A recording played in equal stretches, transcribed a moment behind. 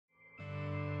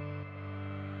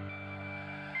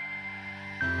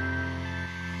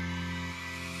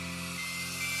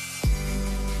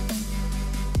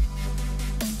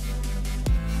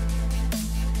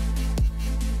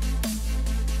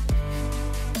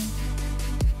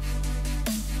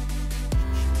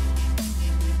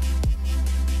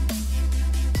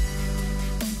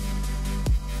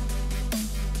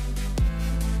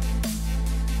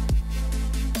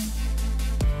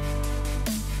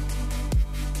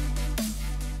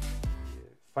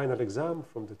final exam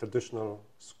from the traditional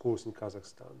schools in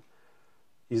Kazakhstan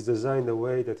is designed in a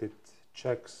way that it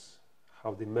checks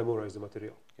how they memorize the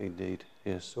material. Indeed,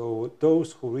 yes. So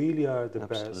those who really are the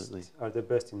Absolutely. best are the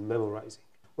best in memorizing.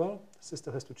 Well, the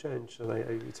system has to change, and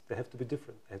they have to be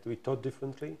different. They have to be taught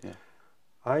differently. Yeah.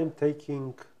 I'm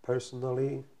taking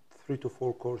personally 3 to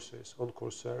 4 courses on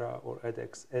Coursera or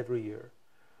edX every year.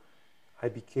 I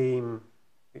became,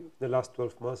 in the last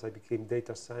 12 months, I became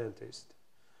data scientist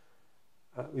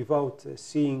without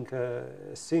seeing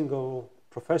a single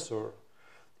professor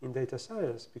in data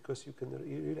science, because you can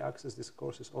really access these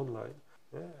courses online.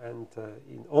 Yeah? And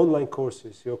in online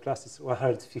courses, your class is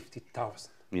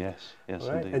 150,000. Yes, yes,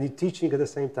 Right? indeed. And you're teaching at the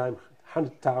same time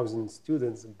 100,000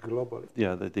 students globally.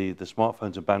 Yeah, the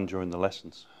smartphones are banned during the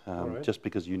lessons, Right. just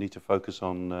because you need to focus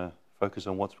on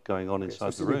what's going on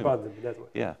inside so the room. Ban them that way.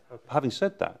 Yeah. Okay. Having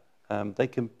said that, they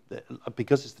can,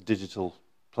 because it's the digital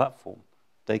platform,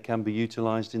 they can be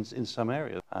utilised in some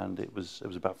areas. And it was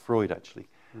about Freud actually.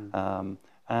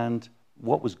 And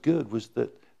what was good was that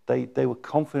they were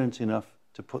confident enough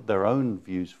to put their own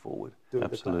views forward. During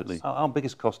Absolutely. Our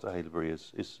biggest cost at Haileybury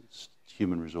is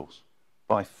human resource,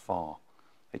 by far.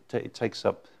 It takes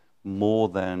up more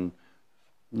than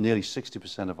nearly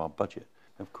 60% of our budget,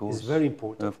 of course. It's very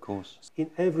important. Of course. In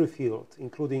every field,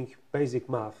 including basic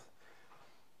math,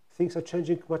 things are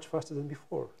changing much faster than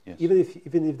before. Yes.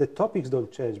 Even if the topics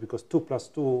don't change, because 2 plus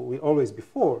 2 will always be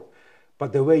 4,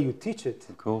 but the way you teach it,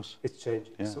 Of course. it's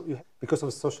changing. Yeah. So because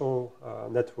of social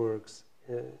networks,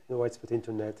 widespread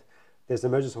internet, there's the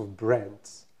emergence of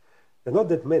brands. There are not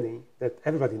that many that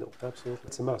everybody knows. Absolutely,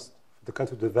 it's a must. For the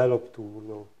country to develop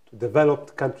to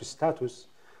developed country status,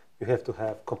 you have to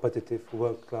have competitive,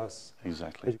 world-class.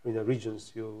 Exactly. In the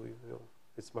regions,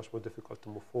 it's much more difficult to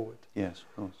move forward. Yes,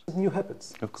 of course. Something new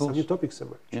happens. Of course. Some new topics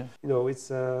emerge. Yeah.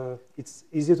 It's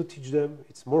easier to teach them.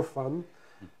 It's more fun,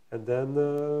 and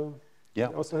then Yeah.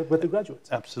 also have better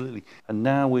graduates. Absolutely. And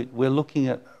now we're looking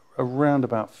at around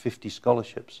about 50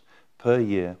 scholarships per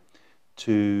year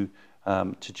to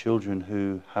children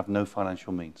who have no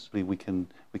financial means. We can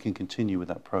continue with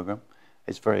that program.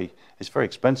 It's very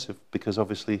expensive, because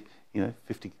obviously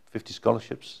 50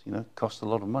 scholarships cost a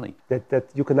lot of money. That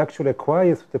you can actually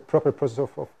acquire through the proper process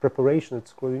of preparation at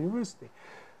school or university.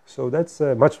 So that's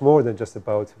much more than just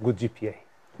about good GPA.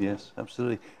 Yes,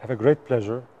 absolutely. I have a great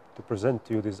pleasure to present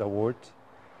to you this award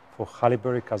for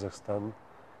Haileybury, Kazakhstan,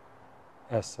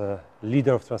 as a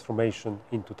leader of transformation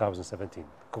in 2017.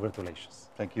 Congratulations.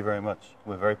 Thank you very much.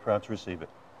 We're very proud to receive it.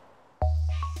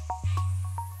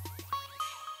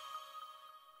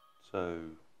 So,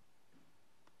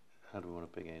 how do we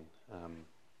want to begin?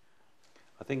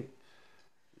 I think,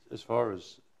 as far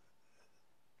as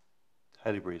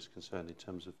Haileybury is concerned, in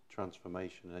terms of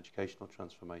transformation and educational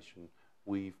transformation,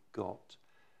 we've got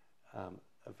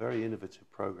a very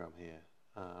innovative program here.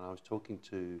 And I was talking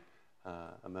to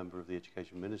a member of the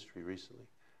Education Ministry recently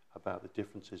about the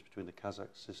differences between the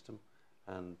Kazakh system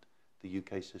and the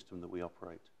UK system that we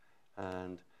operate.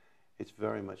 And it's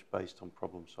very much based on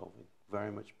problem solving,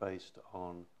 very much based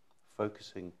on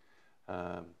focusing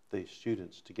the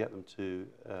students to get them to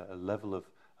a level of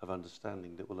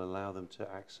understanding that will allow them to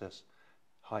access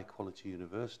high quality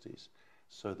universities,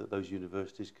 so that those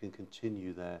universities can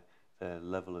continue their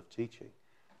level of teaching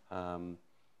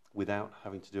without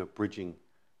having to do a bridging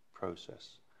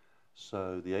process.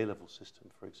 So the A-level system,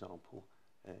 for example,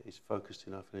 is focused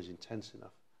enough and is intense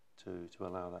enough to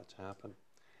allow that to happen.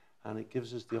 And it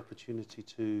gives us the opportunity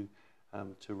to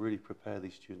really prepare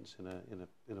these students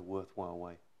in a worthwhile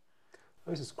way.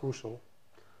 This is crucial,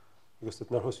 because at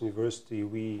Narxoz University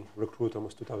we recruit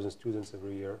almost 2,000 students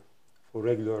every year for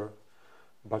regular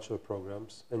bachelor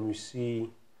programs, and we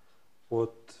see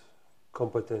what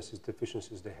competencies,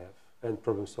 deficiencies they have, and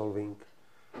problem solving,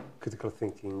 critical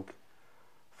thinking.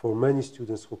 For many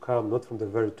students who come not from the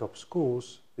very top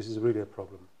schools, this is really a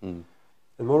problem. And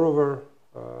moreover,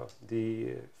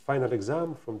 the final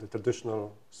exam from the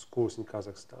traditional schools in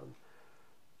Kazakhstan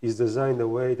is designed in a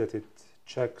way that it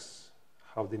checks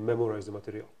how they memorize the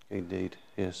material. Indeed,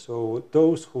 yes. So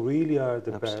those who really are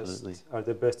the Absolutely. best are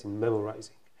the best in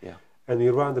memorizing. Yeah. And we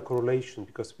run the correlation,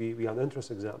 because we run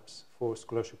entrance exams for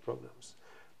scholarship programs.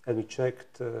 And we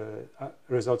checked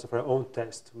results of our own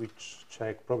test, which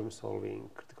check problem solving,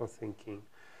 critical thinking,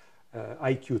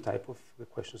 IQ type of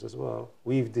questions as well,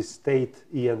 with the state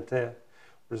ENT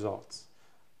results.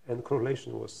 And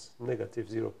correlation was negative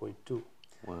 0.2.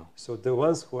 Wow. So the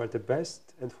ones who are the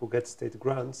best and who get state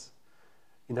grants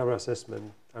in our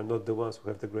assessment are not the ones who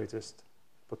have the greatest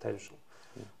potential.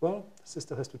 Yeah. Well, the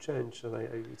system has to change, and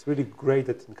it's really great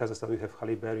that in Kazakhstan we have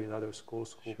Haileybury and other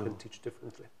schools who Sure. can teach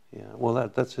differently. Yeah, well,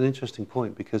 that's an interesting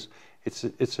point, because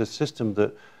it's a system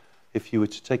that, if you were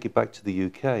to take it back to the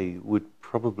UK, would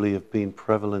probably have been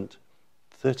prevalent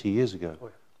 30 years ago. Oh,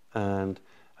 yeah.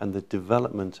 And the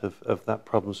development of that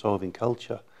problem-solving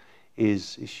culture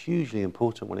is hugely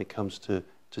important when it comes to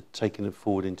taking it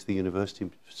forward into the university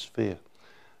sphere.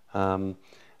 And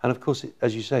of course,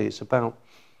 as you say, it's about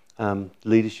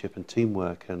leadership and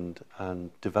teamwork and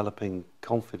developing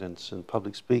confidence and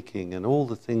public speaking and all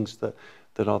the things that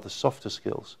are the softer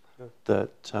skills, yeah,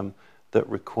 that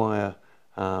require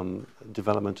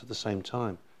development at the same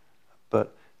time.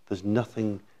 But there's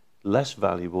nothing less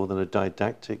valuable than a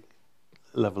didactic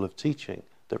level of teaching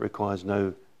that requires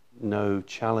no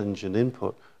challenge and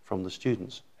input from the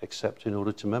students, except in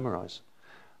order to memorize.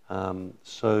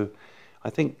 So I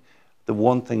think the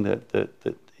one thing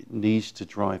that needs to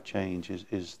drive change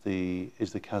is the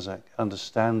Kazakh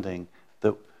understanding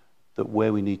that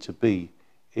where we need to be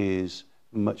is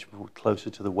much more closer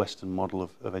to the Western model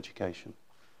of education.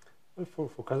 Well,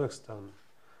 for Kazakhstan,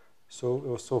 so it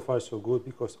was so far so good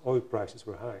because oil prices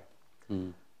were high.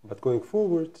 Mm. But going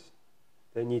forward,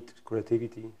 they need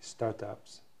creativity,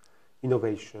 startups,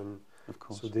 innovation. Of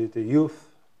course. So the youth,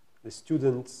 the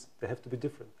students, they have to be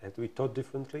different. They have to be taught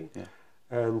differently. Yeah.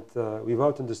 And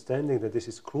without understanding that this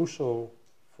is crucial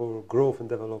for growth and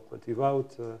development,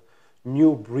 without a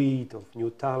new breed of new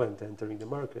talent entering the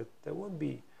market, there won't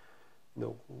be,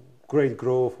 great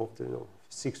growth of the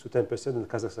 6 to 10% that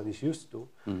Kazakhstan is used to.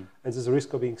 Mm. And there's a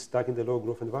risk of being stuck in the low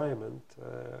growth environment.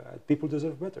 And people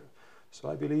deserve better. So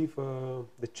I believe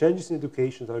the changes in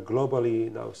education are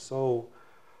globally now so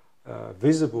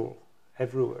visible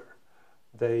everywhere.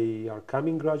 They are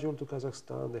coming gradual to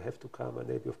Kazakhstan. They have to come, and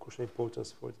they be of crucial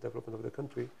importance for the development of the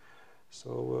country.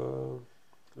 So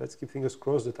let's keep fingers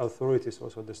crossed that authorities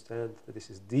also understand that this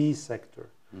is the sector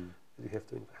that we have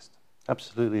to invest.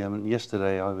 Absolutely. I mean,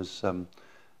 yesterday I was on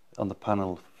the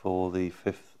panel for the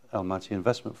 5th Almaty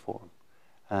Investment Forum,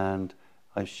 and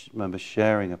I remember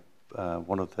sharing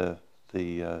one of the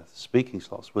speaking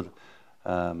slots with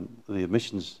the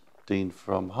admissions dean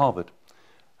from Harvard,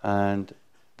 and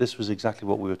this was exactly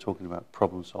what we were talking about,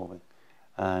 problem solving.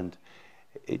 And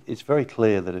it's very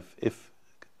clear that if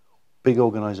big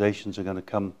organizations are going to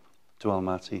come to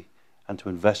Almaty and to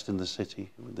invest in the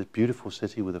city, the beautiful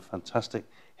city with a fantastic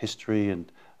history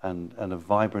and a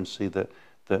vibrancy that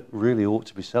really ought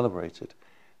to be celebrated,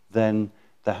 then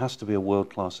there has to be a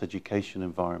world-class education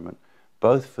environment,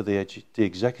 both for the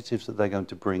executives that they're going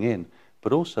to bring in,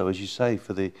 but also, as you say,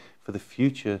 for the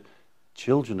future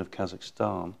children of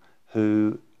Kazakhstan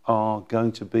who are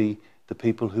going to be the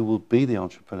people who will be the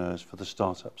entrepreneurs for the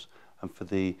startups and for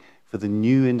the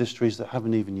new industries that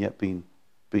haven't even yet been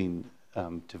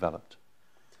developed.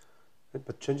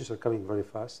 But changes are coming very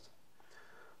fast.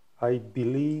 I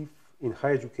believe in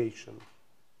higher education,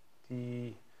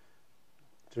 the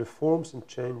reforms and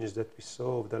changes that we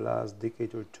saw over the last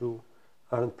decade or two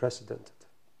are unprecedented.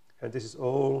 And this is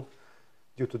all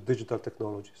due to digital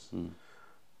technologies. Mm.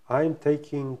 I'm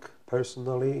taking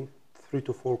personally 3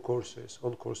 to 4 courses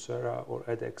on Coursera or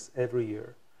edX every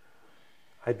year.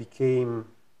 In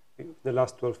the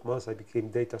last 12 months, I became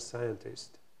data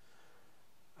scientist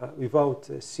without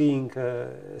seeing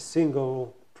a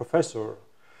single professor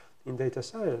in data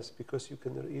science, because you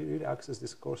can really access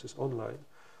these courses online.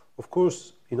 Of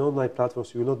course, in online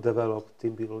platforms, you will not develop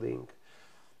team building,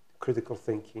 critical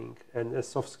thinking, and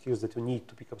soft skills that you need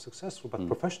to become successful, but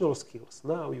professional skills.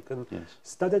 Now you can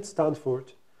study at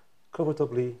Stanford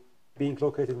comfortably, being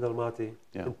located in Almaty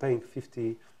and paying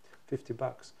 $50.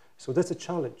 So that's a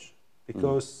challenge,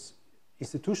 because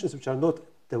institutions which are not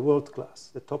the world class,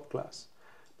 the top class,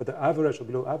 but the average or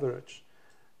below average,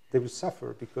 they will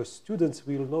suffer, because students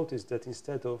will notice that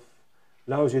instead of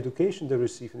lousy education they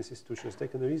receive in these institutions, they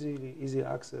can easily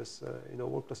access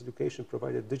world-class education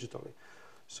provided digitally.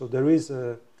 So there is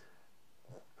a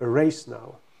race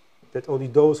now that only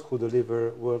those who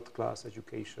deliver world-class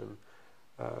education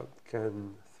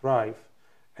can thrive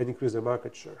and increase their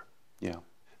market share. Yeah,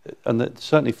 and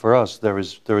certainly for us, there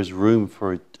is room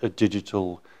for a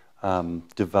digital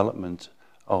development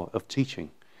of teaching,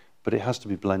 but it has to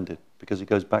be blended, because it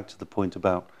goes back to the point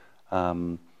about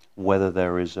whether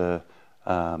there is a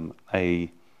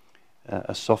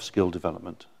soft skill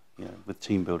development, with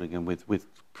team building and with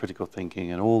critical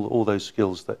thinking and all those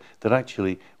skills that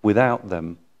actually, without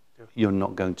them, you're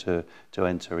not going to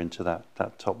enter into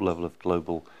that top level of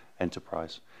global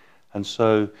enterprise. And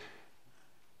so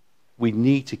we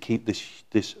need to keep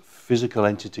this physical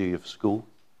entity of school.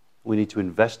 We need to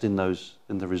invest in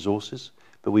the resources,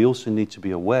 but we also need to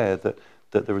be aware that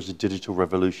there is a digital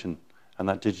revolution, and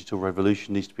that digital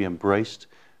revolution needs to be embraced,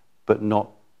 but not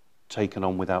taken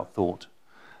on without thought.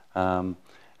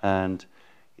 And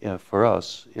for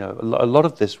us, a lot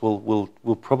of this will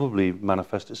probably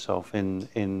manifest itself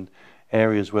in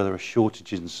areas where there are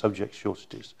shortages and subject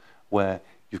shortages, where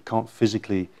you can't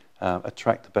physically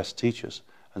attract the best teachers,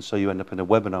 and so you end up in a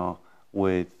webinar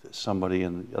with somebody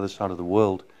on the other side of the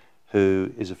world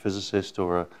who is a physicist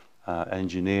or an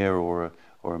engineer or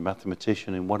a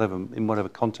mathematician in whatever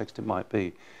context it might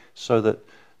be, so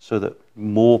that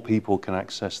more people can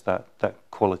access that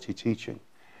quality teaching.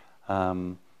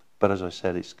 But as I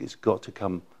said, it's got to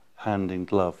come hand in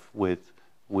glove with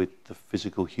the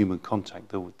physical human contact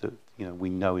that we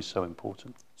know is so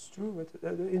important. It's true, but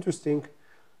interesting.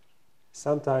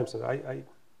 Sometimes I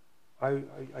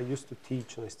used to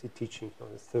teach, and I still teaching,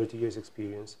 30 years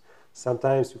experience.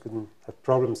 Sometimes you can have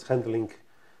problems handling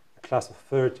a class of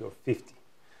 30 or 50.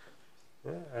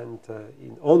 Yeah? And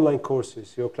in online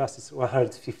courses, your class is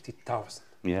 150,000.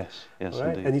 Yes, right?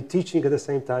 Indeed. And you're teaching at the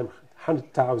same time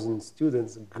 100,000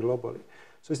 students globally.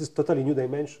 So this is totally new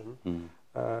dimension.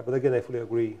 But again, I fully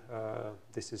agree.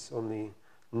 This is only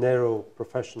narrow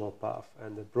professional path,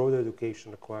 and the broader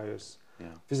education requires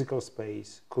physical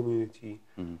space, community,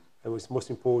 and what's most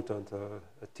important,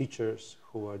 teachers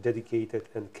who are dedicated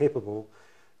and capable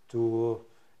to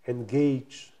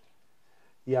engage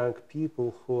young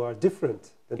people who are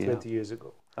different than 20 years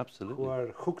ago. Absolutely. Who are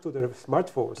hooked to their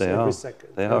smartphones every second.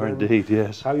 They are indeed,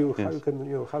 yes. How you can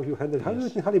how you handle how you do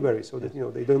it in Haileybury so that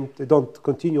they don't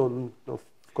continue on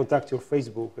contact your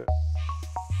Facebook.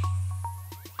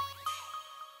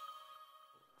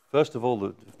 First of all,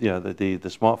 the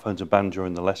smartphones are banned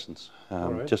during the lessons,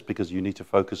 just because you need to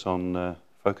focus on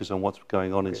what's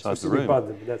going on inside the room. Ban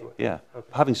them that way. Yeah. Okay.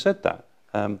 Having said that,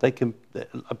 they can,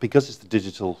 because it's the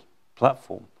digital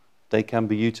platform, they can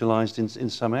be utilised in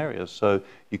some areas. So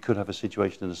you could have a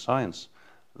situation in a science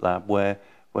lab where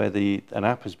an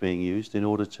app is being used in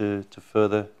order to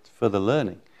further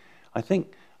learning. I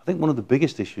think one of the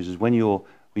biggest issues is when you're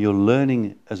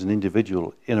learning as an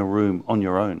individual in a room on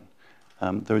your own.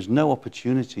 There is no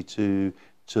opportunity to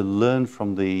learn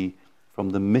from the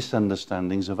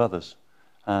misunderstandings of others,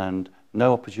 and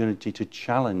no opportunity to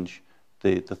challenge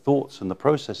the thoughts and the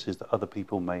processes that other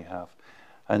people may have.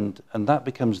 And that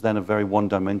becomes then a very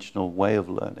one-dimensional way of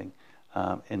learning.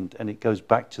 And it goes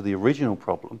back to the original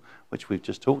problem, which we've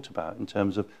just talked about, in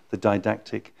terms of the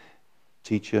didactic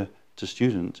teacher to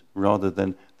student, rather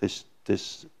than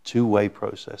this two-way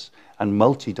process and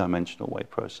multi-dimensional way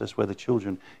process where the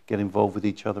children get involved with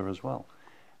each other as well.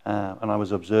 And I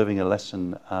was observing a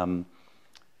lesson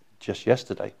just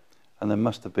yesterday, and there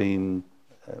must have been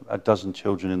a dozen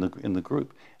children in the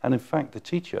group. And in fact, the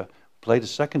teacher played a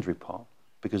secondary part,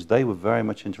 because they were very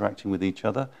much interacting with each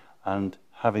other and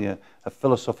having a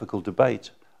philosophical debate.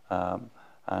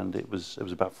 And it was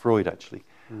about Freud, actually.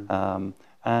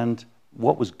 And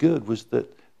what was good was that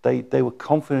they were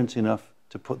confident enough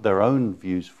to put their own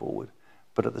views forward,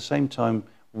 but at the same time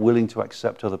willing to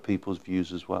accept other people's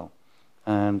views as well.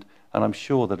 And I'm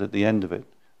sure that at the end of it,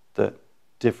 that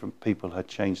different people had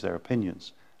changed their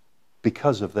opinions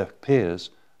because of their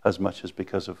peers as much as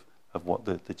because of what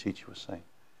the teacher was saying.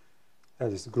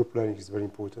 This group learning is very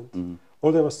important.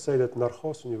 Although I must say that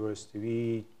Narxoz University,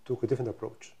 we took a different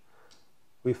approach.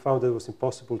 We found that it was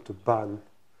impossible to ban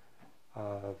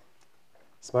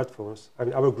smartphones. I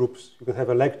mean, our groups, you can have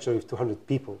a lecture with 200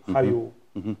 people. How you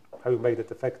make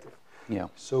that effective? Yeah.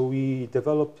 So we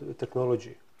developed a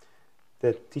technology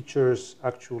that teachers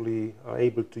actually are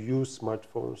able to use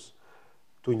smartphones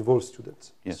to involve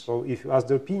students. Yes. So if you ask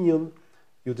their opinion,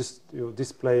 you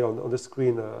display on the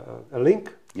screen a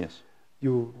link. Yes.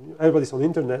 Everybody's on the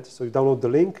internet, so you download the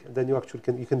link, and then you actually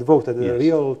can vote, and in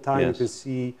real time you can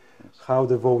see how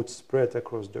the votes spread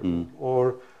across the room.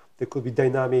 Or there could be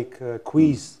dynamic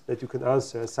quiz that you can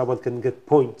answer, and someone can get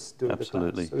points during the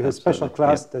class. So we have a special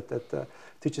class that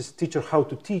teaches teacher how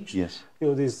to teach. Yes.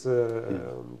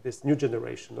 This new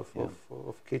generation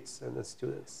of kids and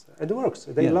students, and it works.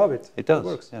 They love it. It does. It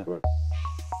works. Yeah. It works.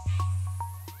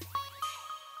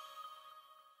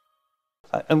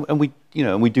 And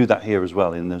we do that here as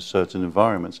well in those certain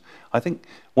environments. I think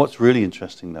what's really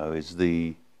interesting though is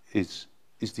the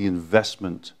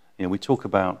investment. We talk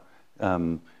about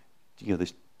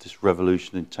this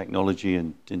revolution in technology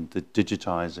and in the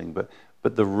digitizing,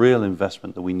 but the real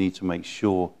investment that we need to make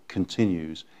sure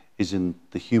continues is in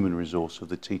the human resource of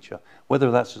the teacher, whether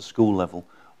that's at school level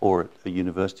or at a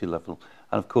university level.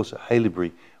 And of course at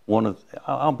Haileybury, one of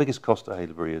our biggest cost at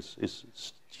Haileybury is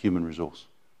human resource.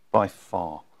 By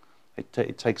far.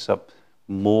 It takes up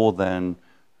more than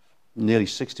nearly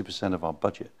 60% of our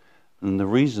budget. And the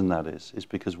reason that is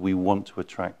because we want to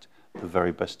attract the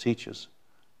very best teachers,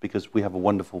 because we have a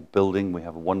wonderful building, we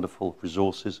have wonderful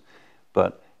resources,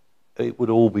 but it would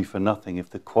all be for nothing if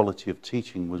the quality of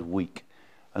teaching was weak.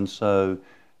 And so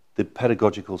the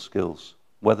pedagogical skills,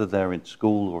 whether they're in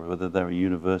school or whether they're at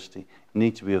university,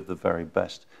 need to be of the very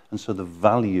best. And so the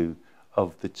value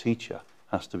of the teacher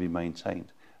has to be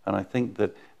maintained. And I think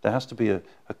that there has to be a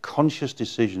conscious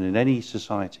decision in any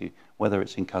society, whether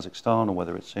it's in Kazakhstan or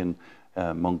whether it's in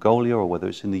Mongolia or whether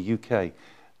it's in the UK,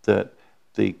 that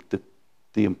the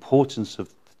importance of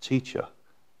the teacher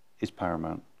is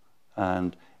paramount.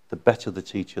 And the better the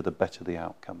teacher, the better the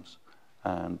outcomes.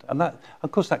 And that,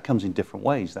 of course, that comes in different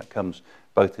ways. That comes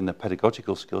both in their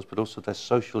pedagogical skills, but also their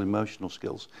social, emotional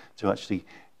skills to actually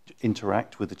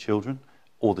interact with the children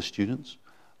or the students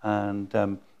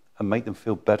and make them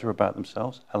feel better about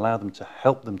themselves, allow them to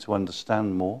help them to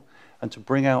understand more, and to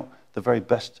bring out the very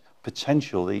best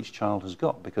potential that each child has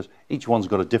got, because each one's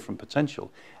got a different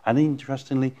potential. And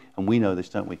interestingly, and we know this,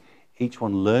 don't we, each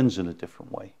one learns in a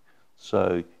different way.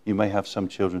 So you may have some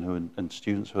children and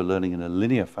students who are learning in a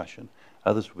linear fashion.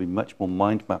 Others will be much more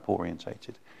mind map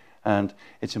orientated. And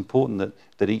it's important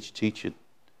that each teacher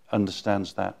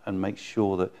understands that and makes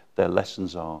sure that their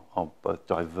lessons are both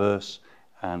diverse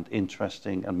and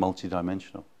interesting and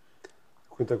multidimensional.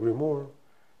 I couldn't agree more.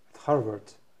 At Harvard,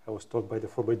 I was taught by the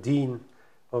former dean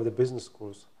of the business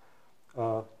schools.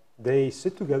 They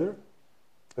sit together,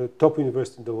 top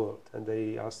university in the world, and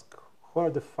they ask, who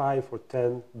are the 5 or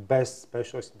 10 best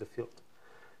specialists in the field?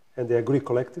 And they agree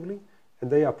collectively, and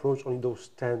they approach only those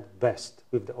 10 best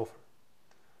with the offer.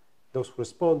 Those who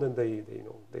respond, and they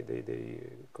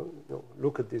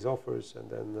look at these offers, and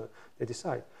then they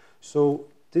decide. So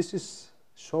this is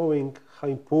showing how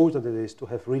important it is to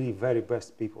have really very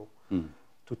best people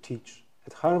to teach.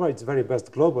 At Harvard, it's very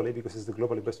best globally because it's the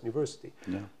globally best university.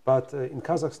 Yeah. But in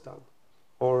Kazakhstan,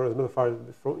 or as a matter of fact,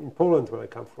 in Poland, where I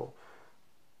come from,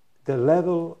 the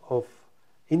level of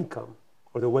income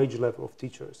or the wage level of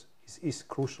teachers is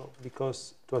crucial,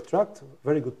 because to attract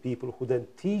very good people who then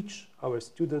teach our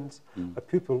students, our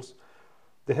pupils,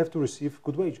 they have to receive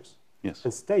good wages. Yes.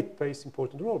 And state plays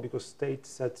important role, because state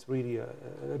sets really a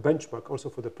benchmark also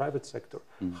for the private sector,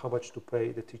 how much to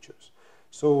pay the teachers.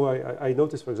 So I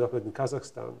noticed, for example, in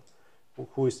Kazakhstan,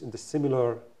 who is in the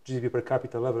similar GDP per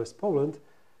capita level as Poland,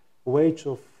 wage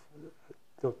of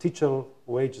teacher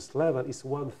wages level is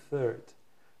 1/3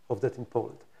 of that in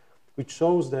Poland, which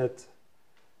shows that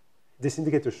this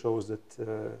indicator shows that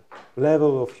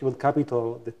level of human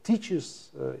capital that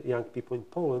teaches young people in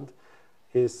Poland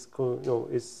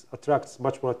attracts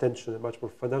much more attention and much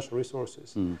more financial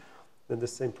resources than the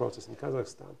same process in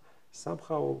Kazakhstan.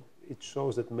 Somehow it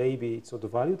shows that maybe it's not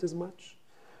valued as much,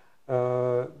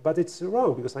 but it's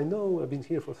wrong, because I know, I've been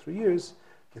here for 3 years,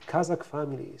 the Kazakh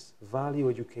families value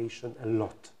education a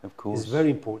lot. Of course. It's very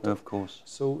important. Of course.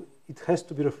 So it has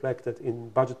to be reflected in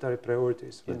budgetary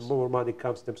priorities. When more money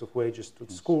comes in terms of wages to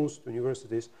schools, to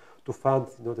universities, to fund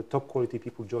the top quality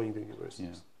people joining the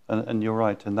universities. Yeah. And you're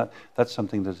right, and that's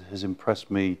something that has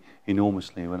impressed me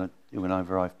enormously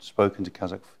whenever I've spoken to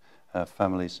Kazakh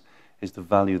families, is the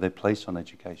value they place on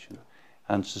education,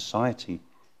 and society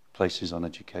places on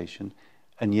education,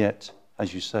 and yet,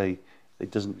 as you say,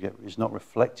 it's not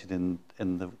reflected in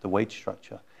the wage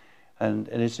structure. And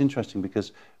it's interesting,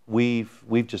 because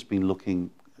we've just been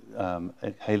looking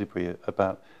at Haileybury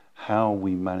about how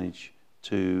we manage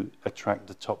to attract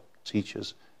the top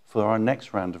teachers for our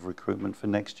next round of recruitment for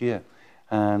next year.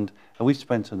 And we've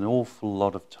spent an awful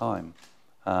lot of time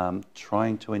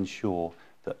trying to ensure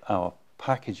that our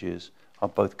packages are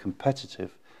both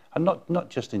competitive, and not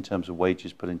just in terms of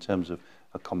wages, but in terms of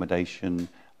accommodation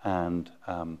and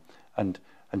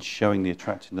showing the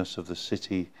attractiveness of the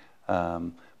city,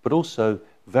 but also,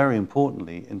 very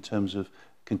importantly, in terms of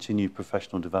continued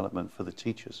professional development for the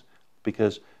teachers.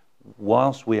 Because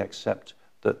whilst we accept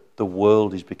that the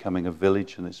world is becoming a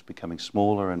village and it's becoming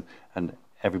smaller and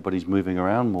everybody's moving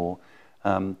around more,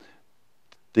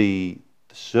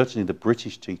 certainly the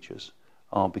British teachers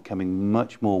are becoming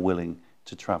much more willing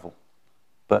to travel.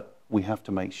 But we have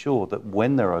to make sure that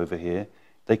when they're over here,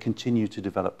 they continue to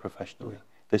develop professionally.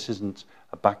 This isn't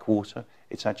a backwater,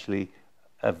 it's actually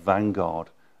a vanguard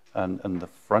and the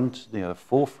front, the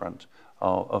forefront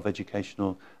of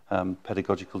educational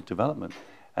pedagogical development.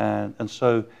 And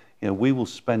so we will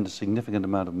spend a significant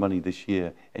amount of money this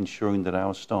year ensuring that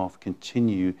our staff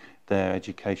continue their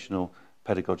educational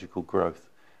pedagogical growth.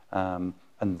 And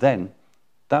then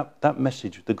that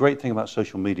message, the great thing about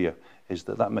social media is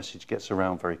that message gets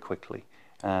around very quickly.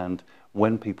 And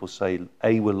when people say,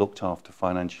 A, we're looked after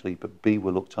financially, but B,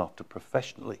 we're looked after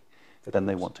professionally, then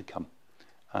they want to come.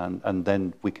 And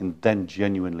then we can then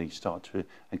genuinely start to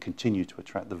and continue to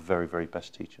attract the very, very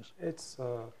best teachers. It's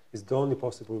the only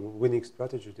possible winning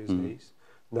strategy these days.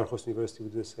 Narxoz University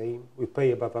will do the same. We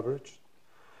pay above average.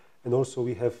 And also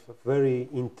we have a very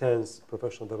intense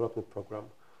professional development program,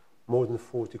 more than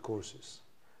 40 courses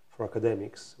for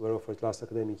academics were offered last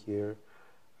academic year.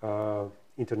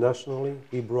 Internationally,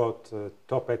 we brought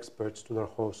top experts to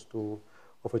Narxoz to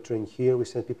offer training here. We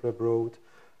send people abroad.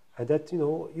 And that,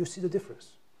 you see the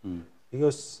difference.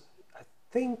 Because I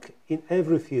think in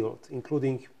every field,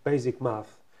 including basic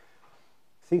math,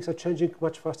 things are changing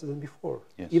much faster than before.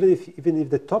 Yes. Even if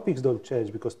the topics don't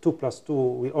change, because 2 + 2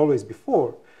 will always be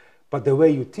 4, but the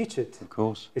way you teach it, of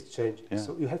course, it's changing. Yeah.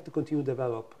 So you have to continue to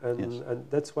develop, and, Yes. and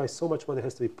that's why so much money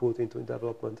has to be put into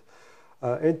development.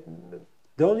 And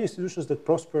the only institutions that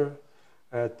prosper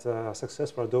at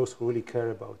successful are those who really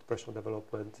care about professional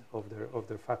development of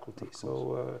their faculty.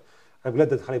 So I'm glad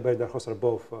that Haileybury and Narxoz are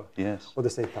both yes. on the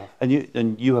same path. And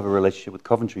you have a relationship with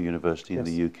Coventry University in Yes.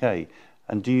 the UK.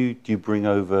 And do you bring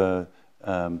over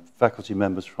faculty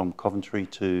members from Coventry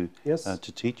to Yes.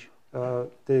 to teach?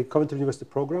 The Coventry University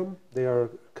program, they are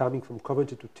coming from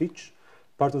Coventry to teach.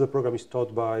 Part of the program is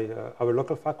taught by our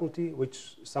local faculty,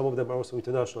 which some of them are also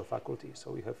international faculty.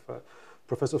 So we have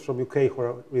professors from UK who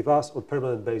are with us on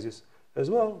permanent basis as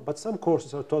well. But some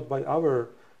courses are taught by our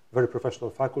very professional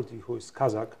faculty who is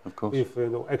Kazakh, Of course. with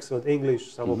excellent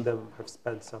English. Some of them have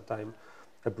spent some time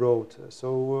abroad.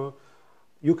 So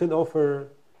you can offer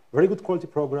very good quality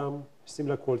program,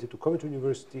 similar quality to Coventry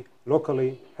University,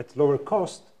 locally at lower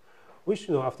cost, which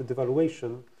after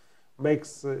devaluation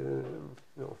makes a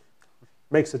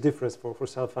difference for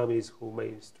some families who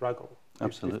may struggle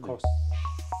Absolutely. with costs.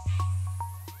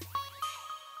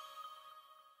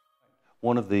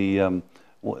 One of the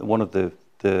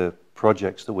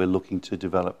projects that we're looking to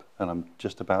develop, and I'm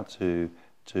just about to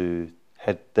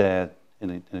head there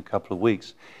in a couple of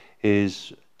weeks,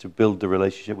 is to build the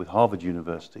relationship with Harvard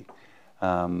University,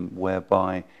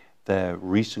 whereby their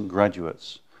recent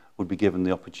graduates would be given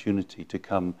the opportunity to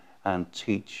come and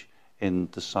teach in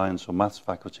the science or maths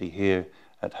faculty here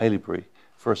at Haileybury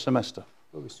for a semester.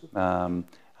 And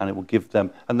it will give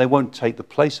them, and they won't take the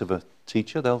place of a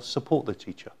teacher, they'll support the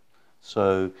teacher.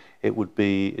 So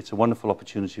it's a wonderful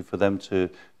opportunity for them to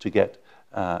get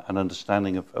an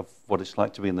understanding of what it's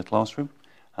like to be in the classroom.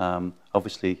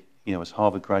 Obviously, as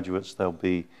Harvard graduates, they'll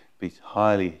be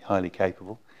highly, highly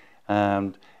capable.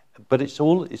 But it's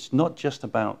not just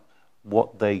about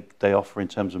what they offer in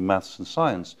terms of maths and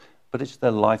science, but it's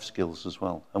their life skills as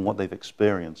well and what they've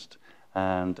experienced,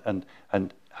 and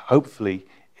hopefully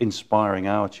inspiring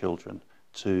our children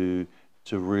to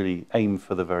really aim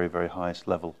for the very, very highest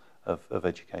level of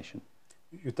education.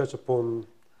 You touch upon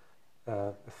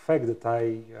a fact that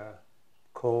I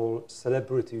call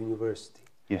celebrity university.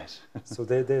 Yes. So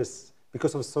there's,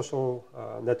 because of social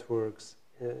networks,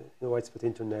 widespread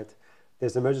internet,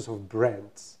 there's the emergence of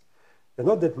brands. There are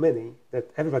not that many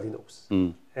that everybody knows.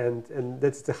 And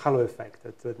that's the halo effect,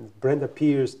 that the brand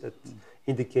appears, that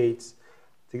indicates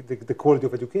the quality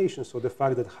of education. So the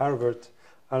fact that Harvard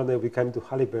alumni will be coming to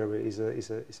Haileybury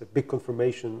is a big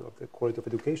confirmation of the quality of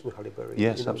education in Haileybury.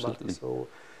 Yes, in Almaty. absolutely.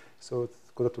 So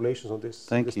congratulations on this,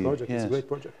 Thank you. project. Yes. It's a great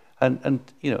project. And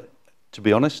to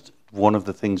be honest, one of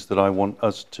the things that I want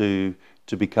us to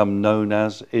become known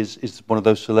as is one of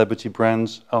those celebrity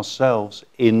brands ourselves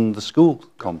in the school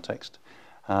context.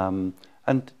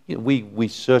 We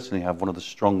certainly have one of the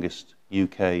strongest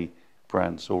UK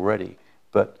brands already,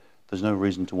 but there's no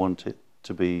reason to want it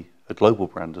to be a global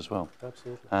brand as well.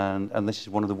 Absolutely. And this is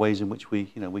one of the ways in which we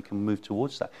can move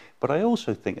towards that. But I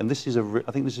also think, and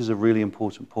I think this is a really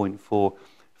important point for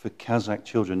Kazakh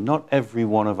children. Not every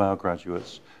one of our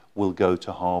graduates will go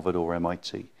to Harvard or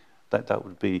MIT. That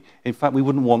would be, in fact, we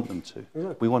wouldn't want them to.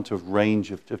 Yeah. We want a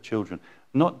range of children,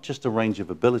 not just a range of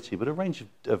ability, but a range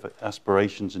of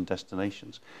aspirations and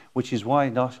destinations, which is why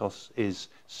Narxoz is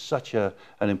such an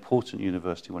important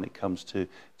university when it comes to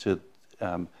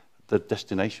the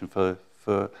destination for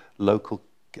local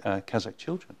Kazakh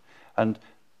children. And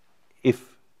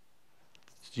if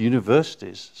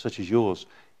universities such as yours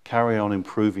carry on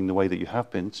improving the way that you have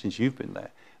been since you've been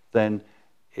there, then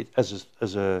as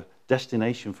a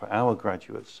destination for our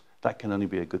graduates, that can only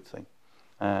be a good thing.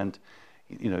 And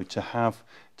to have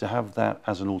that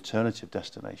as an alternative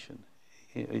destination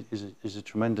is a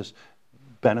tremendous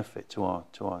benefit to our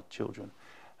children.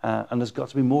 And there's got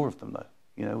to be more of them, though.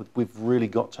 We've really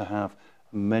got to have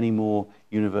many more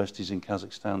universities in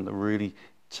Kazakhstan that really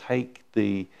take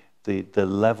the the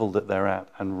level that they're at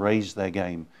and raise their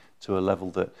game to a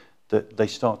level that they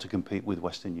start to compete with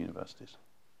Western universities.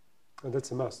 And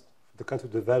that's a must. For the country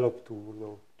to develop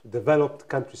to developed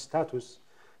country status,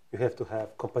 you have to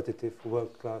have competitive,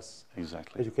 world-class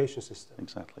education system.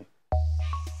 Exactly.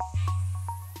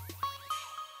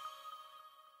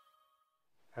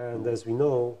 And as we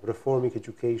know, reforming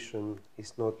education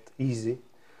is not easy.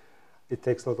 It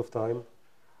takes a lot of time,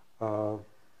 a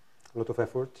lot of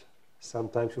effort.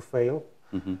 Sometimes you fail.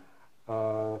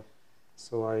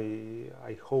 So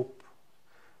I hope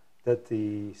that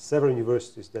the several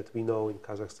universities that we know in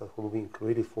Kazakhstan who are moving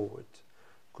really forward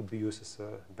could be used as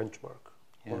a benchmark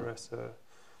or as an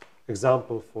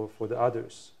example for the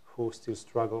others who still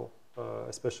struggle,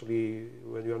 especially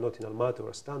when you are not in Almaty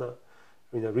or Astana.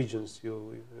 In the regions,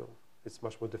 you know, it's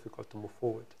much more difficult to move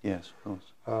forward. Yes, of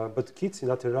course. But kids in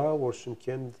Atyrau or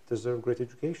Shymkent deserve great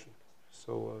education.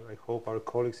 So I hope our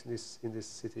colleagues in these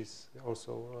cities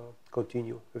also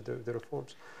continue with the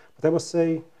reforms. But I must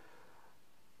say,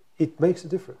 it makes a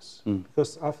difference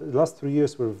because after the last 3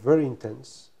 years were very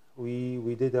intense.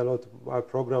 We did a lot. Our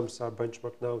programs are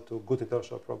benchmarked now to good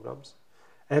international programs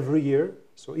every year.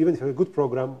 So even if you have a good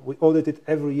program, we audit it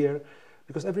every year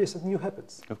because every year something new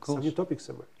happens. Of course. Some new topics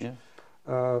emerge.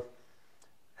 Yeah.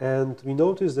 And we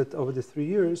noticed that over the 3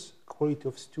 years, quality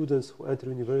of students who enter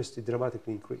university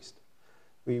dramatically increased.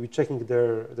 We were checking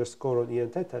their score on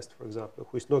ENT test, for example,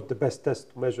 which is not the best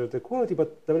test to measure the quality,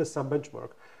 but there is some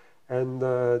benchmark. And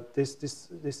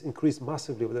this increased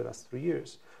massively over the last 3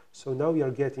 years. So now we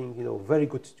are getting, you know, very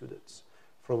good students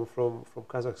from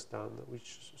Kazakhstan,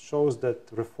 which shows that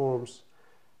reforms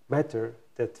matter,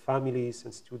 that families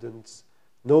and students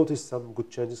notice some good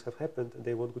changes have happened and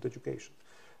they want good education.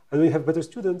 And when you have better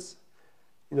students,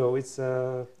 you know, it's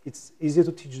easier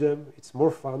to teach them, it's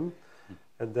more fun,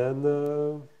 and then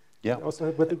you also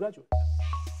have better graduates.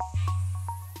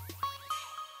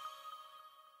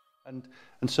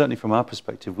 And certainly from our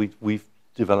perspective, we've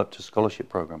developed a scholarship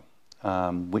program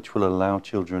which will allow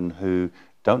children who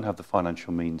don't have the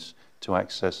financial means to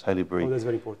access Haileybury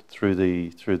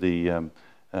through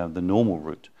the normal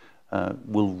route.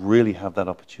 Will really have that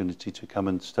opportunity to come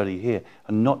and study here,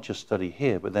 and not just study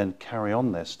here, but then carry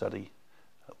on their study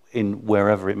in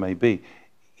wherever it may be.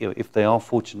 You know, if they are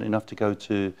fortunate enough to go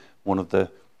to one of the,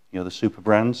 you know, the super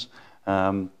brands,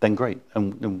 then great,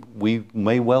 and we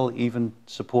may well even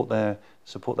support their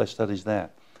studies there.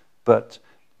 But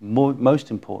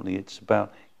most importantly, it's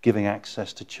about giving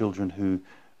access to children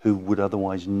who would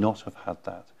otherwise not have had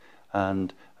that.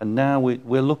 And now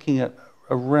we're looking at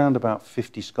around about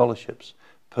 50 scholarships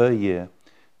per year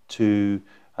to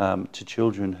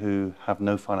children who have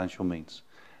no financial means.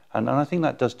 And I think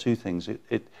that does two things.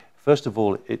 First of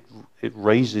all, it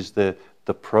raises the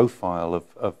profile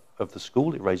of the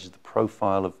school. It raises the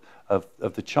profile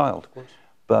of the child.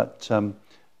 But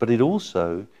it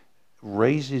also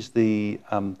raises the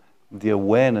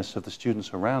awareness of the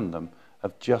students around them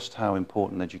of just how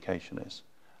important education is,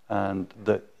 and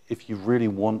that if you really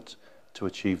want to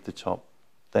achieve the top,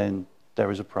 then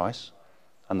there is a price,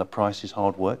 and the price is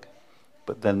hard work,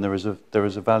 but then there is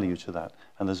a value to that,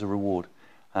 and there's a reward,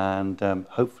 and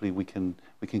hopefully we can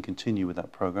continue with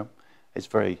that program. It's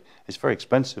very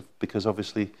expensive because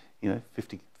obviously, you know,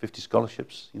 50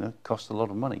 scholarships, you know, cost a lot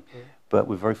of money, but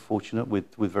we're very fortunate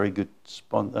with very good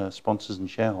sponsors and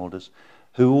shareholders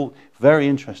who all, very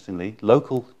interestingly,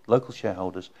 local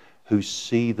shareholders who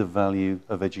see the value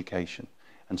of education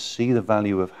and see the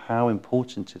value of how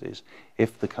important it is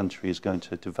if the country is going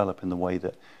to develop in the way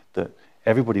that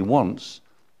everybody wants,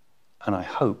 and I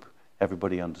hope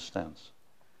everybody understands.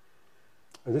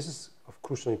 And this is of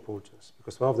crucial importance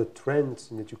because one of the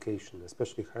trends in education,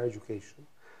 especially higher education,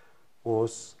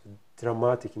 was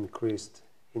dramatic increase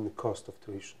in the cost of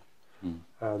tuition.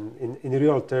 In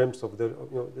real terms of the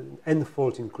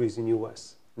n-fold increase in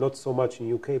US, not so much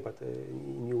in UK, but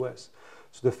in US.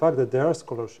 So the fact that there are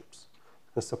scholarships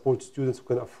and support students who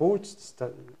can afford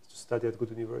to study at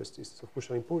good universities is of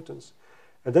crucial importance.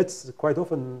 And that's quite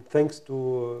often thanks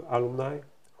to alumni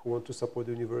who want to support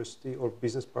the university or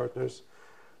business partners.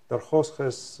 Narxoz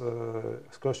has a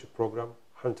scholarship program,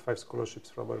 105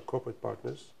 scholarships from our corporate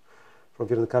partners, from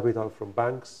Vienna Capital, from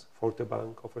banks. Forte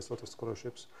Bank offers a lot of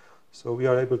scholarships. So we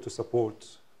are able to support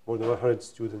more than 100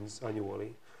 students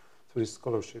annually through these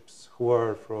scholarships who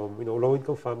are from, you know,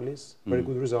 low-income families, very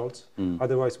good results,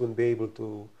 otherwise wouldn't be able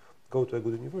to go to a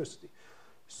good university.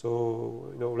 So,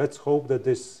 you know, let's hope that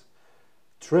this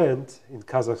trend in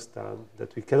Kazakhstan,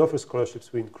 that we can offer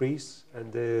scholarships, will increase,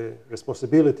 and the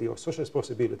responsibility or social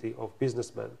responsibility of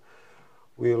businessmen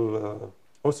will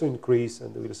also increase,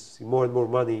 and we'll see more and more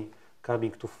money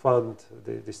coming to fund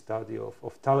the study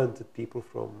of talented people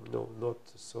from not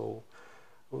so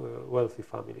wealthy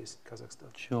families in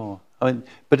Kazakhstan. Sure. I mean,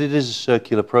 but it is a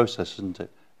circular process, isn't it?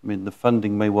 I mean, the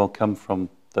funding may well come from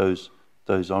those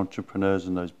entrepreneurs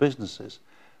and those businesses,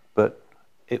 but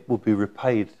it will be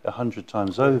repaid 100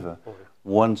 times over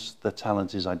once the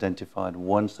talent is identified,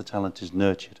 once the talent is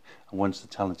nurtured, and once the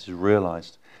talent is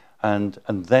realized. And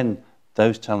then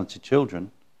those talented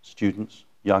children, students,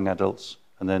 young adults,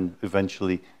 and then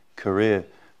eventually career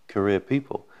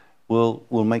people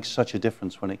will make such a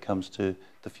difference when it comes to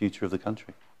the future of the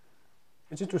country.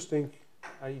 It's interesting.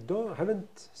 I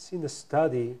haven't seen a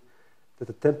study that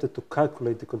attempted to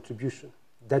calculate the contribution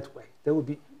that way. That would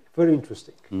be very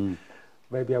interesting.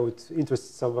 Maybe I would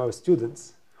interest some of our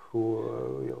students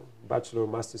who, bachelor or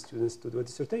master students, to do a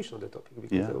dissertation on the topic,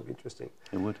 because that would be interesting.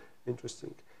 It would.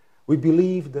 Interesting. We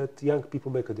believe that young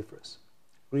people make a difference.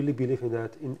 Really believe in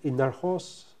that. In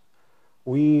Narxoz,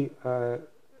 we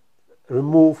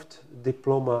removed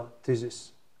diploma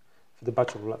thesis for the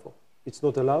bachelor level. It's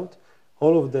not allowed.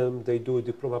 All of them, they do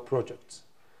diploma projects.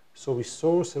 So we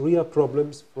source real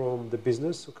problems from the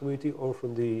business community or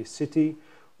from the city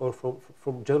or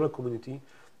from general community.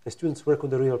 The students work on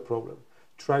the real problem.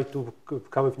 Try to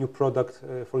come up with new product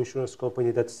for insurance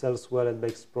company that sells well and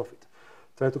makes profit.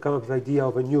 Try to come up with the idea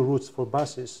of a new routes for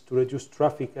buses to reduce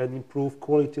traffic and improve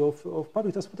quality of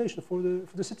public transportation for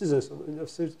the citizens in a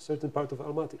certain part of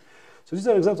Almaty. So these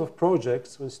are examples of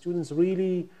projects when students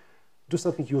really do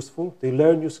something useful, they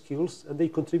learn new skills, and they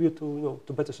contribute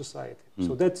to better society.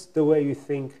 So that's the way we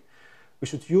think we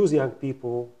should use young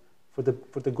people for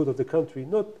the good of the country.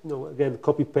 Not again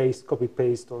copy paste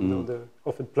on the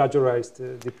often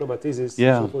plagiarized diploma thesis.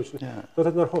 Not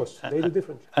at Narxoz. They do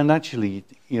differently. And actually,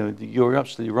 you're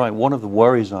absolutely right. One of the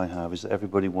worries I have is that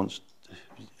everybody wants.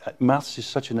 Maths is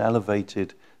such an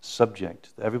elevated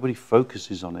subject that everybody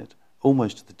focuses on it,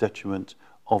 almost to the detriment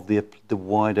of the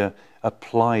wider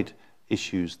applied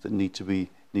issues that need to be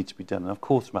done. And of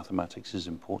course, mathematics is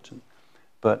important.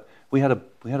 But we had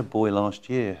a boy last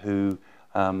year who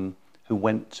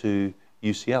went to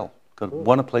UCL,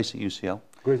 won a place at UCL.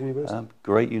 Great university.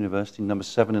 Great university, number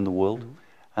 7 in the world.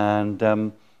 And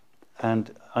I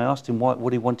asked him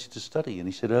what he wanted to study, and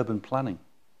he said urban planning.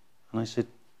 And I said,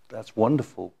 that's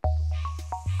wonderful.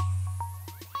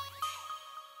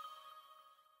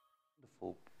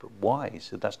 But why? He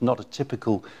said, that's not a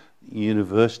typical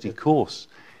university course.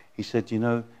 He said,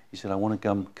 I want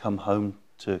to come home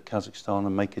to Kazakhstan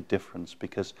and make a difference,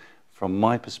 because from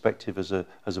my perspective as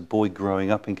a boy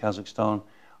growing up in Kazakhstan,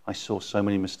 I saw so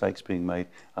many mistakes being made,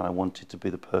 and I wanted to be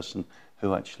the person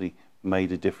who actually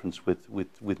made a difference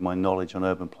with my knowledge on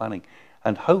urban planning.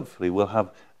 And hopefully we'll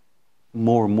have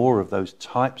more and more of those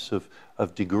types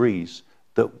of degrees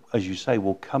that, as you say,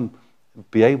 will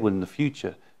be able in the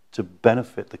future to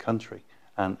benefit the country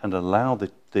and allow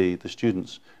the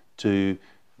students to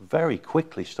very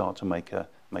quickly start to make a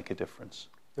difference.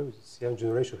 This young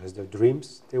generation has their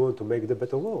dreams. They want to make the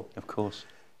better world. Of course.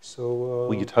 So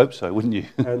well, you'd hope so, wouldn't you?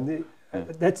 And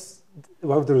that's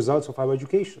one of the results of our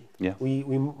education. Yeah. We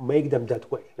make them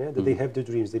that way. That they have the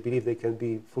dreams. They believe they can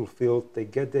be fulfilled. They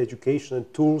get the education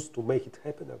and tools to make it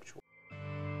happen. Actually.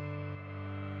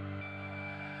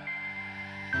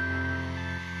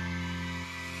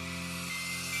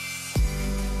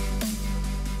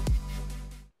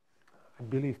 I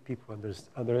believe people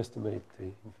underestimate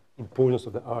the importance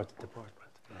of the art department.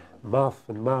 Math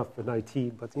and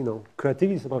IT, but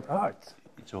creativity is about art.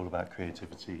 It's all about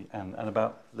creativity and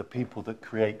about the people that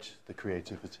create the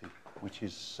creativity, which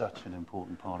is such an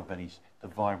important part of the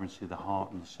vibrancy of the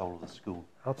heart and the soul of the school.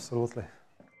 Absolutely.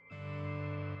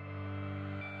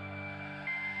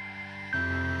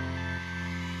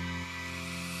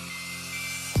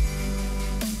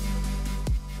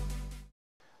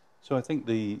 So I think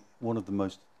one of the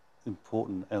most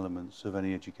important elements of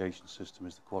any education system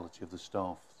is the quality of the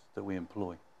staff that we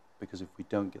employ, because if we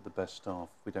don't get the best staff,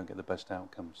 we don't get the best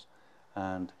outcomes.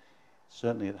 And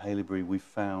certainly at Haileybury, we've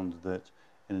found that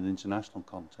in an international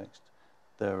context,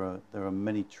 there are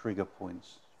many trigger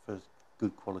points for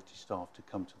good quality staff to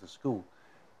come to the school.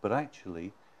 But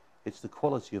actually, it's the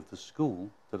quality of the school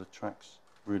that attracts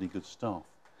really good staff.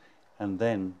 And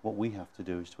then what we have to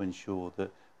do is to ensure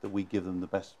that we give them the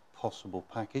best possible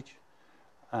package,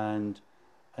 and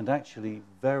actually,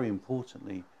 very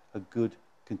importantly, a good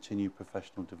continued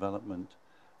professional development,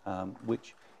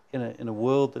 which in a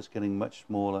world that's getting much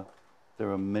smaller,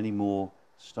 there are many more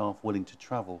staff willing to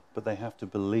travel, but they have to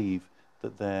believe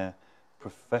that their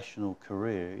professional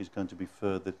career is going to be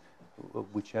furthered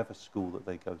whichever school that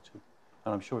they go to.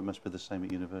 And I'm sure it must be the same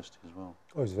at university as well.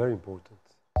 Oh, it's very important.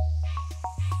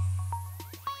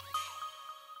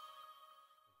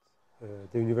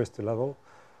 the university level.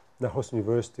 Narxoz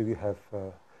University, we have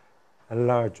a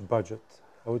large budget,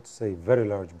 I would say very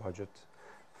large budget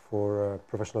for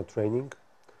professional training.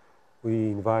 We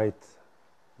invite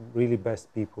really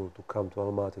best people to come to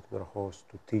Almaty, to Narxoz,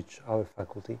 to teach our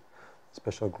faculty,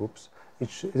 special groups.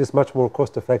 It is much more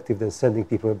cost effective than sending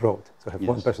people abroad. So have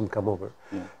one person come over.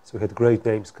 Yeah. So we had great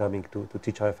names coming to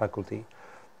teach our faculty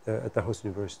at Narxoz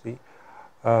University.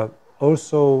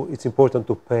 Also, it's important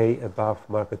to pay above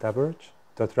market average,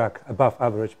 to attract above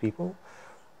average people,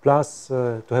 plus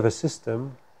to have a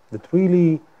system that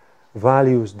really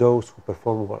values those who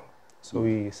perform well. So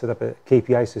we set up a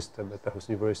KPI system at Narxoz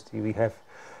University. We have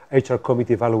HR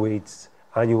committee evaluates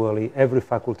annually every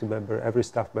faculty member, every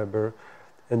staff member,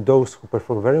 and those who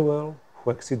perform very well,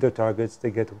 who exceed their targets,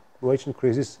 they get wage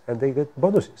increases and they get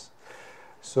bonuses.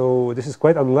 So this is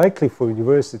quite unlikely for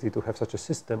university to have such a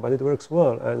system, but it works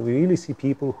well. And we really see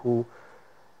people who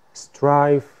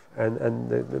strive and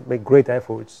they make great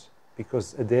efforts,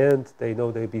 because at the end they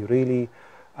know they'll be really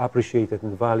appreciated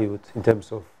and valued in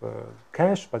terms of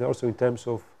cash, but also in terms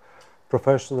of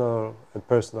professional and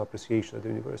personal appreciation at the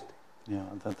university. Yeah,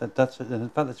 in fact,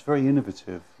 that's very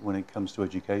innovative when it comes to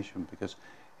education, because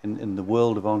in the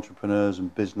world of entrepreneurs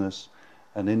and business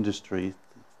and industry,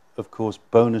 of course,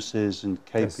 bonuses and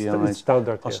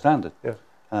KPIs are standard.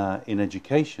 Yeah. In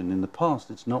education, in the past,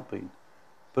 it's not been.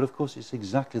 But of course, it's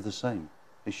exactly the same.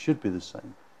 It should be the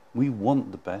same. We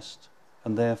want the best,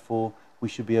 and therefore we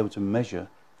should be able to measure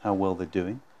how well they're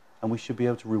doing, and we should be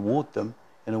able to reward them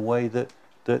in a way that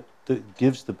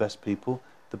gives the best people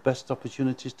the best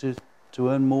opportunities to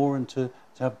earn more and to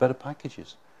have better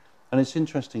packages. And it's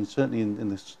interesting, certainly in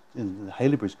the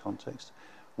Haileybury's context,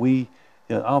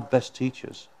 our best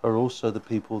teachers are also the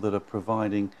people that are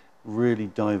providing really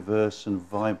diverse and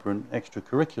vibrant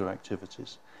extracurricular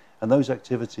activities. And those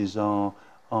activities are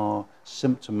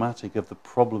symptomatic of the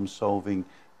problem solving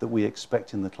that we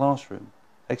expect in the classroom,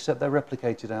 except they're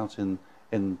replicated out in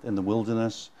the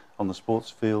wilderness, on the sports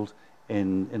field,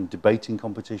 in debating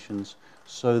competitions,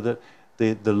 so that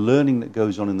the learning that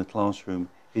goes on in the classroom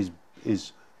is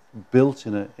built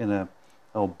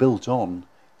built on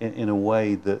in a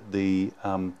way that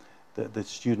the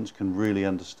students can really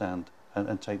understand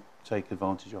and take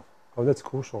advantage of. Oh, that's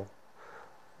crucial.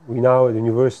 We now at the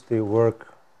university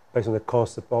work based on the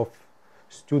concept of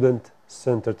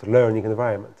student-centered learning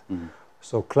environment. Mm-hmm.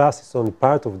 So class is only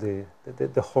part of the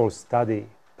whole study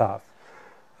path.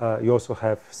 You also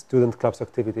have student clubs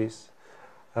activities,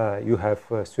 you have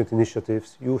student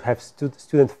initiatives, you have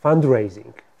student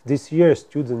fundraising. This year,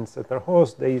 students at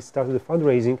Narxoz, they started the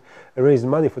fundraising and raised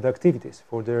money for the activities,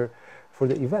 for the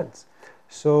events.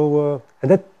 So, and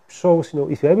that shows,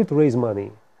 if you're able to raise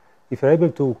money, if you're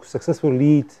able to successfully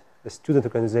lead a student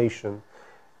organization,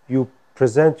 you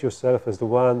present yourself as the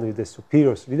one with the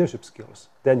superior leadership skills,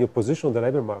 then your position on the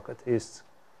labor market is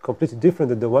completely different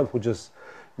than the one who just,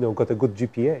 got a good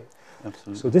GPA.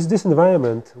 Absolutely. So this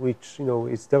environment, which,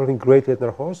 is developing greatly at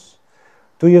Narxoz.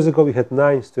 2 years ago, we had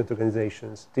 9 student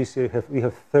organizations. This year, we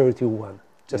have 31,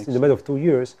 just in the matter of 2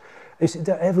 years. And you see,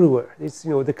 they're everywhere. It's,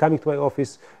 they're coming to my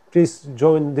office, please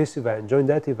join this event, join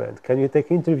that event. Can you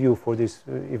take interview for this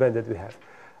event that we have?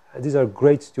 These are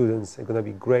great students. They're going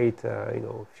to be great,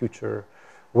 future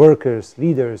workers,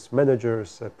 leaders,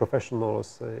 managers,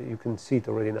 professionals. You can see it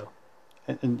already now.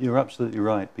 And you're absolutely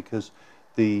right, because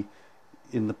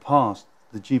in the past,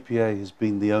 the GPA has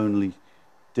been the only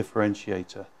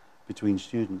differentiator between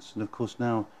students, and of course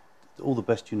now all the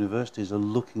best universities are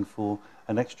looking for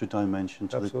an extra dimension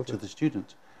to the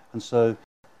student, and so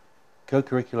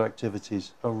co-curricular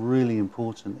activities are really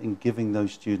important in giving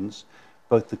those students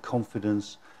both the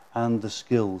confidence and the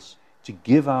skills to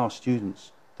give our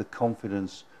students the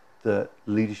confidence that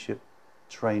leadership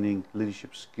training,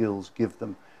 leadership skills give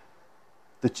them,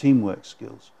 the teamwork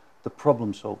skills, the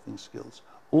problem solving skills.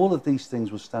 All of these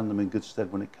things will stand them in good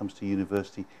stead when it comes to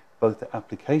university, both at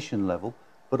application level,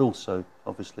 but also,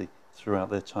 obviously, throughout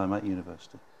their time at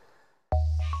university.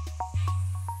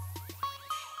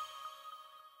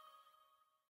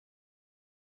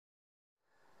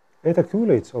 It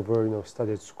accumulates over,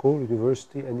 study at school,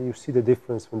 university, and you see the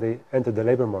difference when they enter the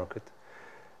labor market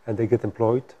and they get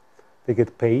employed, they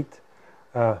get paid.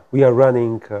 We are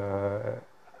running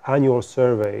annual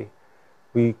survey.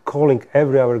 We calling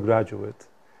every our graduate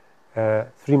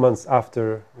 3 months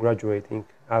after graduating,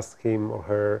 ask him or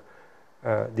her,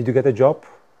 did you get a job?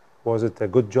 Was it a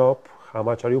good job? How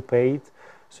much are you paid?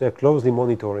 So you're closely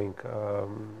monitoring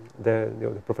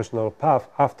the professional path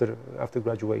after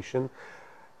graduation.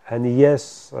 And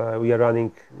yes, we are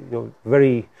running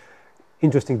very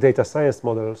interesting data science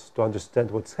models to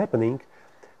understand what's happening.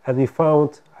 And we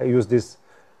found, I use this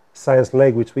science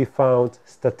language, we found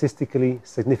statistically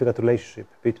significant relationship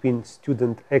between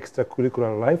student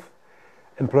extracurricular life,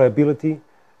 employability,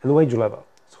 and wage level.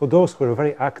 So those who are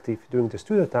very active during the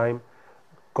student time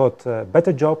got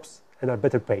better jobs and are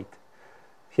better paid.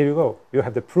 Here you go. You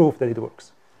have the proof that it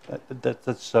works.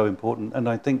 That's so important. And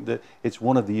I think that it's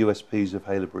one of the USPs of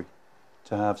Haileybury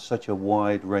to have such a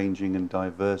wide-ranging and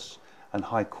diverse and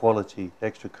high-quality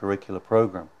extracurricular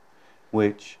program,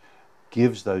 which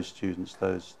gives those students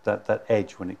that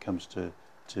edge when it comes to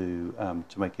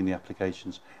making the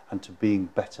applications and to being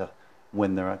better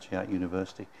when they're actually at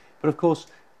university. But of course,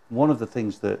 one of the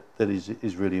things that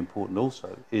is really important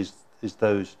also is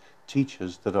those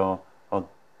teachers that are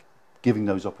giving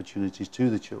those opportunities to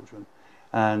the children.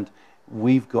 And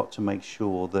we've got to make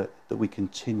sure that we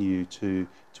continue to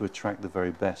attract the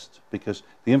very best, because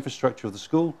the infrastructure of the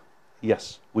school,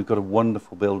 yes, we've got a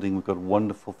wonderful building, we've got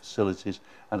wonderful facilities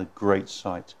and a great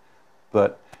site,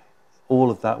 but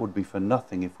all of that would be for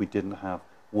nothing if we didn't have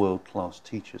world-class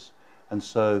teachers. And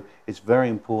so it's very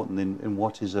important in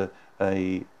what is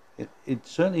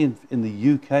certainly in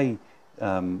the UK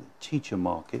teacher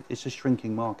market, it's a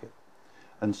shrinking market.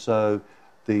 And so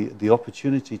the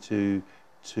opportunity to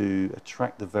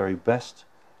attract the very best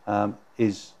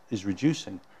is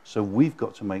reducing. So we've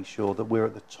got to make sure that we're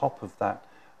at the top of that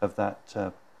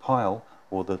pile,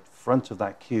 or the front of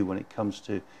that queue, when it comes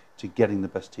to getting the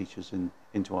best teachers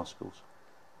into our schools.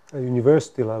 At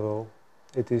university level,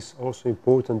 it is also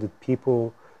important that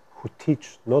people who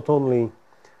teach not only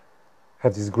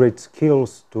have these great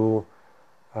skills to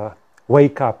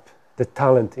wake up the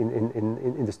talent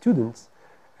in the students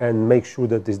and make sure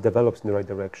that this develops in the right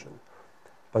direction,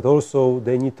 but also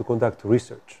they need to conduct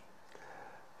research.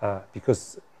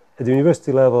 Because at the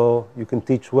university level, you can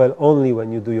teach well only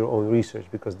when you do your own research,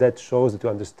 because that shows that you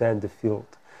understand the field.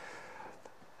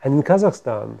 And in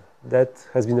Kazakhstan, that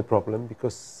has been a problem,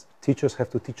 because teachers have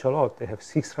to teach a lot. They have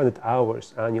 600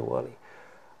 hours annually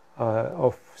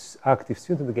of active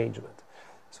student engagement.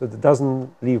 So that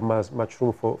doesn't leave much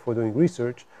room for doing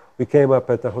research. We came up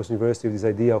at Narxoz University with this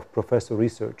idea of professor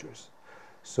researchers.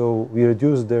 So we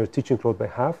reduced their teaching load by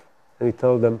half, and we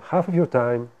tell them half of your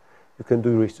time you can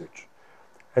do research.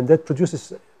 And that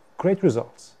produces great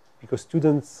results, because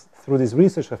students through this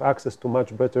research have access to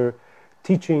much better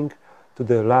teaching, to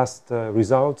the last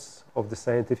results of the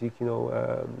scientific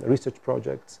research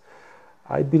projects.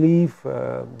 I believe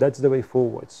that's the way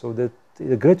forward, so that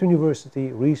a great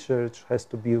university research has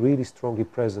to be really strongly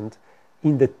present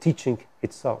in the teaching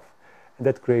itself, and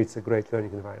that creates a great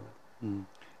learning environment. Mm.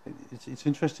 It's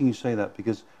interesting you say that,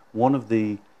 because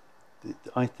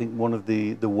I think one of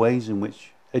the ways in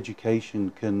which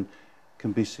education can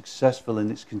be successful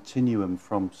in its continuum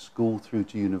from school through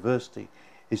to university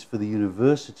is for the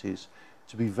universities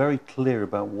to be very clear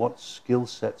about what skill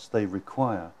sets they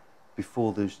require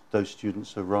before those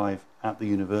students arrive at the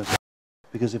university.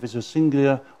 Because if it's a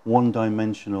singular,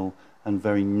 one-dimensional and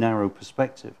very narrow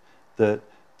perspective that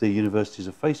the universities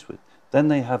are faced with, then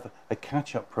they have a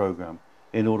catch-up program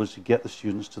in order to get the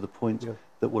students to the point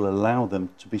that will allow them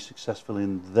to be successful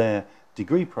in their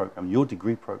degree program, your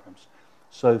degree programs.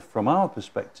 So from our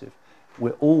perspective,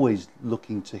 we're always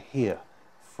looking to hear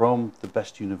from the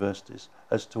best universities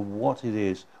as to what it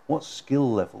is, what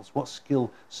skill levels, what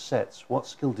skill sets, what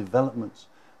skill developments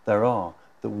there are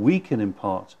that we can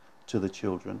impart to the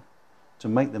children to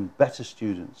make them better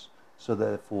students, so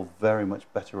therefore very much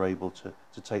better able to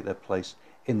take their place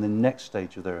in the next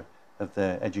stage of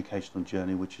their educational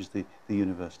journey, which is the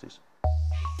universities.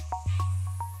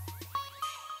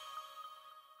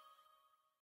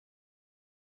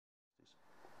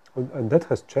 And that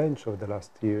has changed over the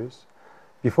last years.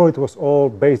 Before it was all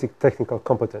basic technical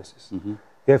competencies. Mm-hmm.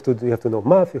 You have to know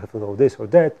math, you have to know this or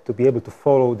that to be able to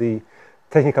follow the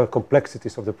technical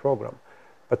complexities of the program.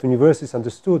 But universities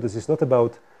understood this is not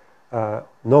about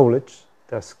knowledge,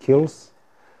 there are skills,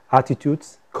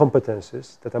 attitudes,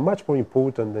 competencies that are much more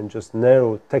important than just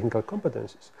narrow technical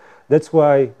competencies. That's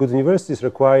why good universities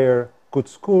require good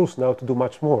schools now to do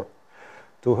much more,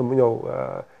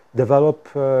 to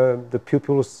develop the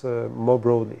pupils more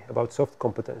broadly about soft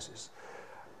competencies.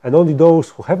 And only those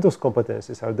who have those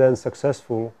competencies are then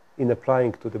successful in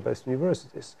applying to the best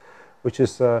universities, which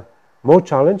is more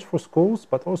challenge for schools,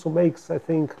 but also makes, I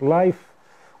think, life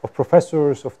of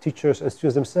professors, of teachers and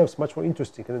students themselves much more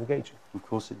interesting and engaging. Of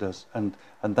course it does, and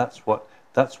that's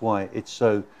why it's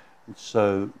so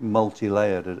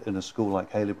multi-layered in a school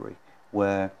like Haileybury,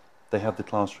 where they have the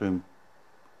classroom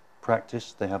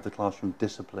practice, they have the classroom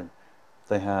discipline,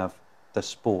 they have their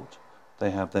sport, they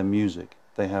have their music,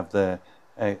 they have their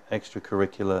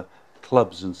extracurricular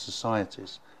clubs and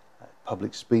societies,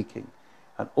 public speaking.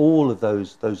 And all of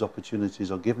those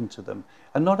opportunities are given to them.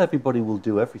 And not everybody will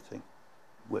do everything.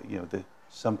 You know,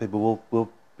 some people will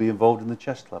be involved in the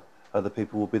chess club. Other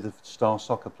people will be the star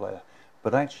soccer player.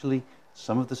 But actually,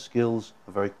 some of the skills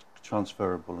are very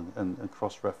transferable and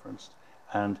cross-referenced.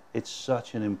 And it's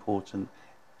such an important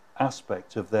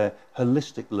aspect of their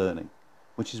holistic learning,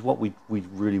 which is what we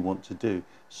really want to do,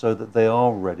 so that they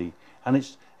are ready. And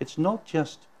it's not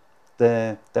just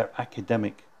their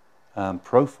academic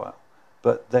profile,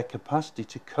 but their capacity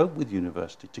to cope with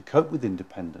university, to cope with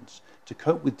independence, to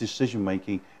cope with decision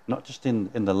making, not just in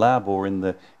the lab or in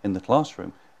the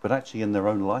classroom, but actually in their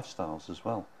own lifestyles as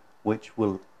well, which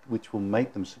will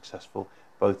make them successful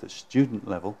both at student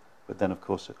level, but then of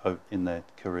course in their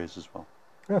careers as well.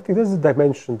 I think that's the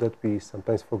dimension that we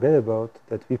sometimes forget about,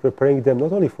 that we're preparing them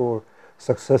not only for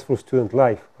successful student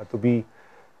life, but to be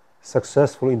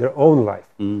successful in their own life.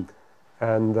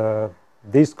 And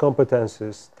these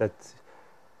competences that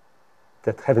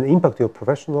have an impact on your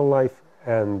professional life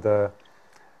and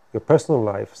your personal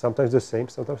life, sometimes the same,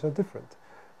 sometimes they're different.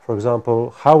 For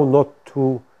example, how not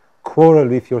to quarrel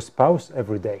with your spouse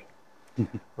every day.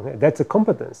 Okay? That's a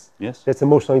competence. Yes. That's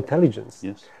emotional intelligence.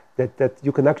 Yes. That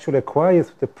you can actually acquire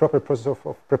through the proper process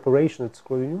of preparation at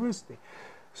school or university.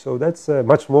 So that's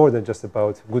much more than just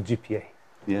about good GPA.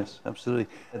 Yes, absolutely.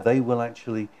 They will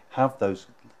actually have those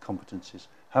competencies,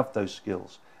 have those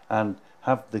skills, and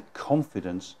have the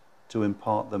confidence to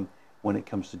impart them when it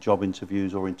comes to job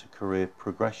interviews or into career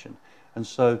progression. And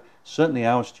so certainly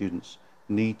our students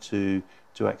need to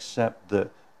accept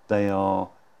that they are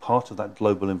part of that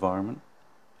global environment,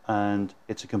 and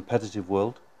it's a competitive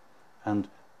world, and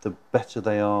the better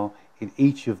they are in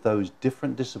each of those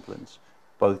different disciplines,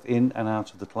 both in and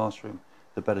out of the classroom,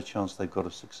 the better chance they've got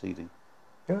of succeeding.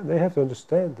 Yeah, they have to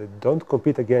understand that don't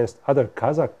compete against other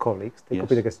Kazakh colleagues, they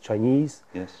compete against Chinese,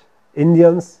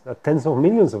 Indians, tens of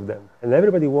millions of them, and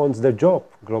everybody wants their job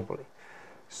globally.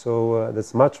 So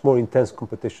that's much more intense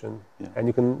competition, and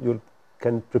you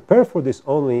can prepare for this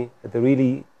only at the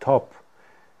really top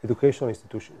educational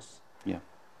institutions.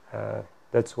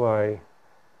 That's why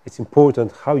it's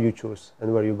important how you choose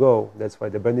and where you go. That's why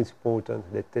the branding is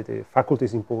important, that the faculty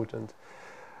is important,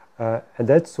 and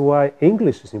that's why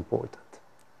English is important.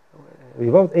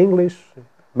 Without English,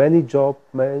 many jobs,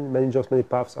 many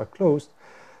paths are closed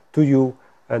to you.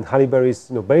 And Haileybury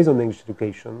is, based on English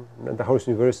education. At the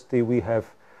Warsaw University, we have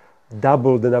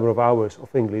doubled the number of hours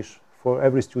of English for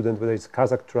every student, whether it's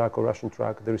Kazakh track or Russian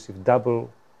track. They receive double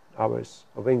hours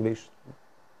of English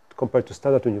compared to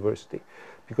standard university,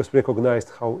 because we recognized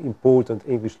how important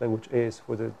English language is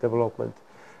for the development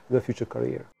in the future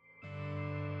career.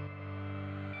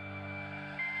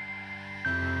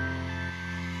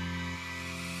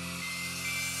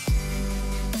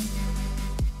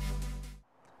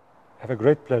 I have a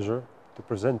great pleasure to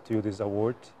present to you this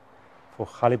award for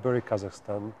Haileybury,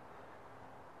 Kazakhstan,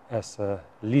 as a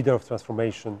leader of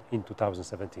transformation in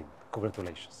 2017.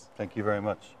 Congratulations. Thank you very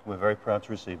much. We're very proud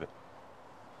to receive it.